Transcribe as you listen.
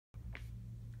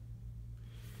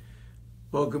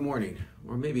Well, good morning,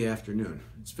 or maybe afternoon.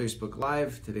 It's Facebook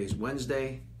Live. Today's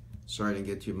Wednesday. Sorry I didn't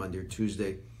get to you Monday or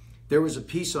Tuesday. There was a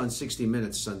piece on 60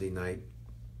 Minutes Sunday night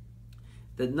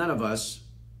that none of us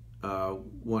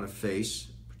want to face,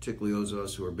 particularly those of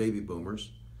us who are baby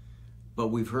boomers. But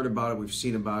we've heard about it, we've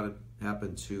seen about it. It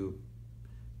happened to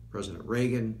President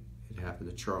Reagan. It happened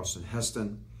to Charleston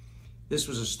Heston. This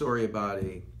was a story about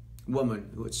a woman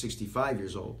who at 65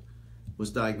 years old was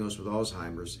diagnosed with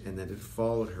Alzheimer's, and then it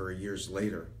followed her years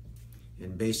later,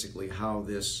 and basically how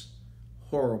this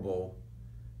horrible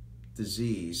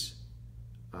disease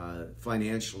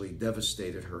financially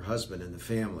devastated her husband and the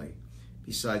family,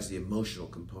 besides the emotional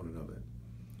component of it.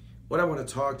 What I want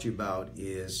to talk to you about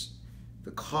is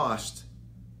the cost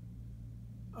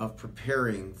of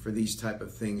preparing for these type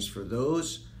of things for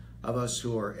those of us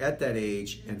who are at that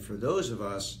age, and for those of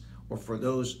us, or for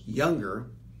those younger,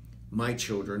 my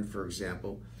children, for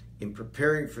example, in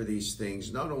preparing for these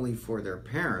things, not only for their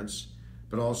parents,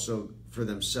 but also for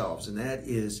themselves. And that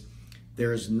is,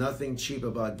 there is nothing cheap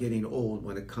about getting old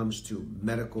when it comes to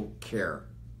medical care.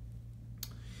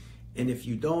 And if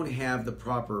you don't have the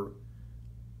proper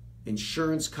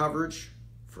insurance coverage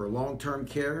for long-term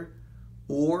care,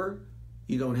 or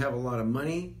you don't have a lot of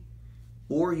money,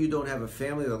 or you don't have a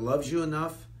family that loves you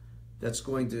enough that's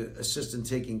going to assist in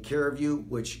taking care of you,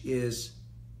 which is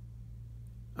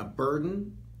a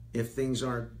burden if things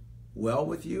aren't well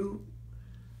with you,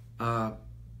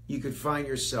 you could find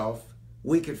yourself,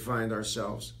 we could find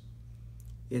ourselves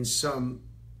in some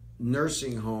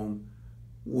nursing home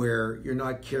where you're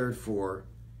not cared for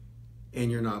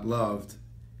and you're not loved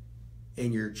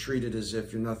and you're treated as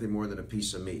if you're nothing more than a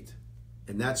piece of meat.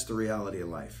 And that's the reality of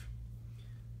life.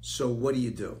 So what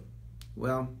do?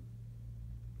 Well,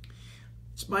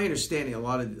 it's my understanding a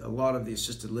lot of the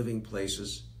assisted living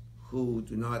places who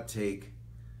do not take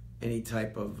any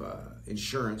type of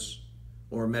insurance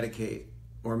or Medicaid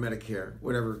or Medicare,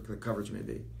 whatever the coverage may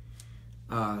be,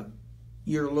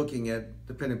 you're looking at,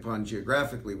 depending upon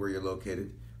geographically where you're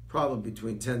located, probably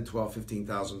between $10,000, $12,000,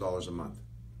 $15,000 a month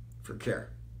for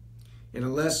care. And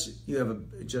unless you have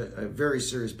a very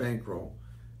serious bankroll,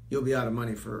 you'll be out of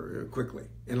money for quickly.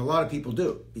 And a lot of people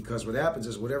do, because what happens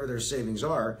is whatever their savings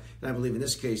are, and I believe in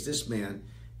this case, this man,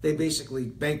 they basically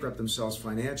bankrupt themselves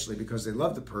financially because they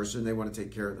love the person, they want to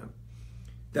take care of them.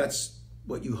 That's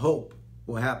what you hope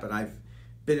will happen. I've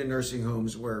been in nursing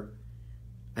homes where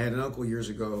I had an uncle years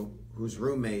ago whose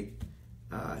roommate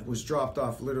was dropped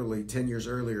off literally 10 years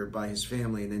earlier by his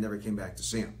family, and they never came back to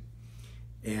see him.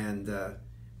 And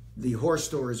the horror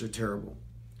stories are terrible.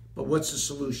 But what's the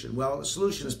solution? Well, the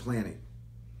solution is planning.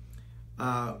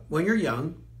 When you're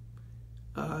young,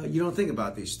 you don't think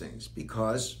about these things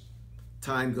because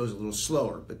time goes a little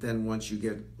slower. But then once you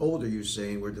get older, you're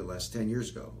saying, where'd the last 10 years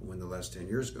go? When the last 10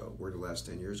 years go? Where'd the last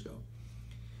 10 years go?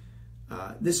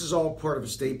 This is all part of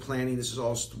estate planning. This is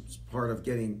all part of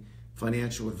getting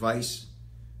financial advice.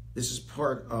 This is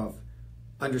part of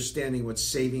understanding what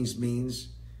savings means,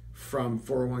 from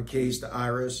 401ks to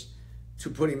IRAs to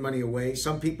putting money away.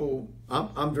 Some people,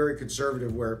 I'm very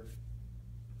conservative, where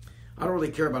I don't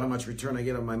really care about how much return I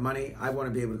get on my money. I want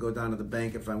to be able to go down to the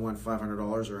bank if I want $500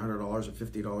 or $100 or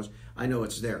 $50. I know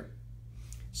it's there.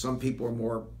 Some people are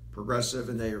more progressive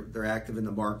and they're active in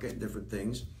the market and different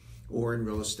things, or in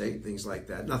real estate, things like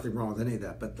that. Nothing wrong with any of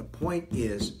that. But the point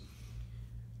is,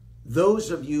 those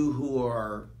of you who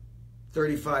are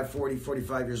 35, 40,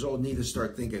 45 years old need to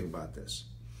start thinking about this.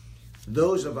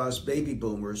 Those of us baby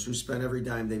boomers who spend every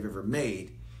dime they've ever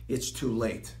made, it's too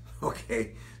late.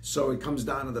 Okay, so it comes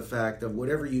down to the fact of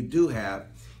whatever you do have,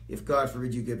 if God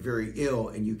forbid you get very ill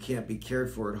and you can't be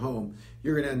cared for at home,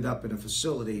 you're going to end up in a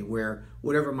facility where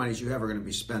whatever monies you have are going to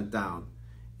be spent down,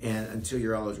 and until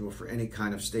you're eligible for any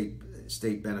kind of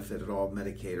state benefit at all,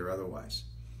 Medicaid or otherwise.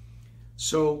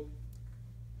 So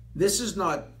this is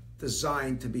not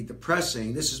designed to be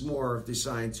depressing. This is more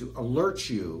designed to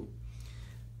alert you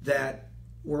that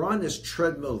we're on this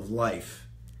treadmill of life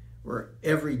where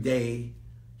every day,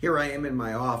 here I am in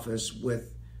my office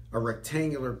with a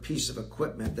rectangular piece of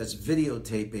equipment that's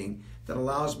videotaping that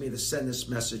allows me to send this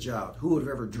message out. Who would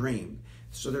have ever dreamed?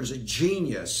 So there's a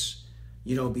genius,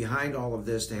 behind all of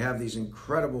this to have these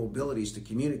incredible abilities to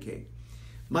communicate.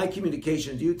 My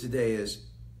communication to you today is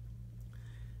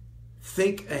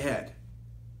think ahead.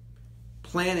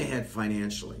 Plan ahead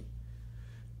financially.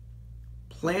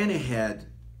 Plan ahead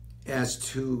as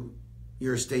to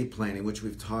your estate planning, which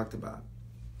we've talked about.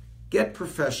 Get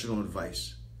professional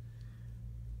advice.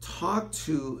 Talk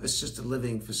to assisted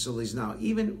living facilities now,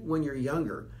 even when you're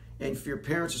younger, and if your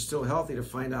parents are still healthy, to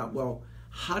find out, well,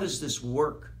 how does this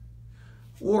work?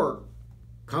 Or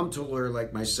come to a lawyer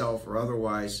like myself or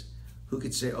otherwise who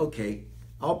could say, okay,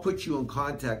 I'll put you in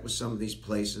contact with some of these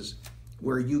places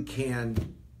where you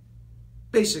can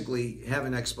basically have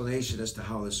an explanation as to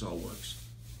how this all works.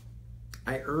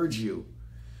 I urge you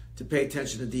to pay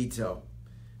attention to detail.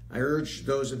 I urge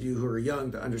those of you who are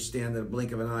young to understand that a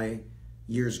blink of an eye,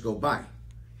 years go by.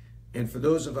 And for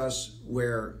those of us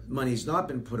where money's not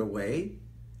been put away,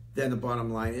 then the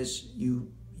bottom line is you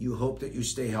hope that you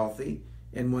stay healthy,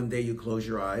 and one day you close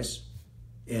your eyes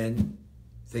and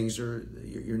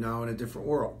you're now in a different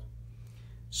world.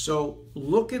 So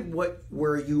look at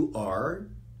where you are.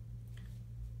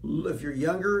 If you're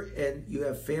younger and you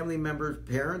have family members,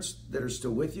 parents that are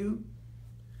still with you,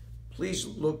 please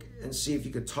look and see if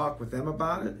you could talk with them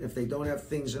about it. If they don't have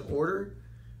things in order,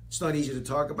 it's not easy to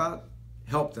talk about.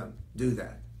 Help them do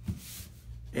that.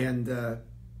 And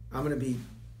I'm going to be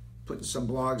putting some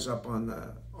blogs up on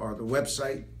the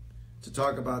website to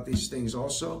talk about these things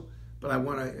also. But I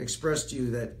want to express to you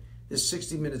that this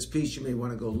 60 Minutes piece, you may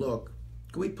want to go look.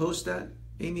 Can we post that,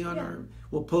 Amy, on our?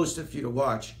 We'll post it for you to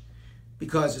watch,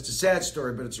 because it's a sad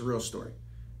story, but it's a real story.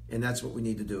 And that's what we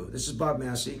need to do. This is Bob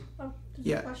Massi. Oh, just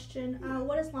a question.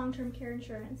 What is long-term care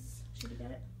insurance? Should we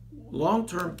get it?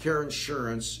 Long-term care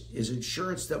insurance is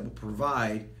insurance that will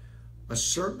provide a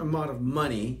certain amount of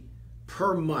money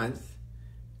per month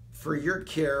for your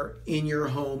care in your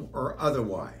home or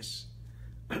otherwise.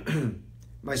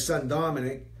 My son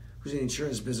Dominic, who's in the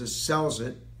insurance business, sells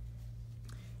it.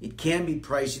 It can be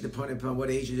pricey depending upon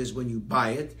what age it is when you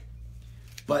buy it,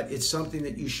 but it's something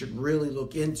that you should really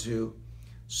look into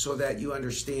so that you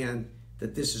understand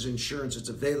that this is insurance that's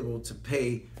available to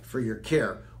pay for your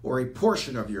care or a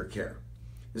portion of your care.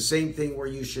 The same thing where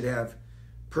you should have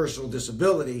personal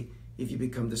disability if you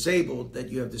become disabled, that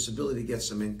you have disability to get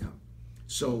some income.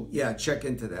 So yeah, check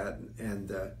into that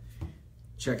and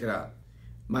check it out.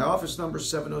 My office number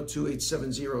is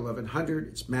 702-870-1100.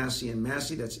 It's Massi and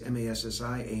Massi. That's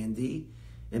MASSI,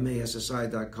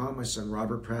 MASSI.com. My son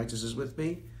Robert practices with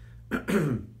me.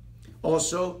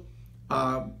 Also,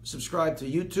 subscribe to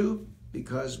YouTube,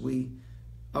 because we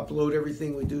upload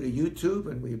everything we do to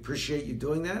YouTube, and we appreciate you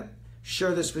doing that.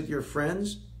 Share this with your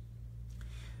friends.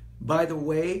 By the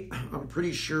way, I'm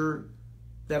pretty sure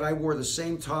that I wore the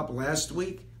same top last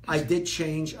week. I did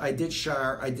change, I did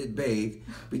shower, I did bathe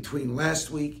between last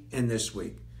week and this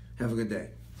week. Have a good day.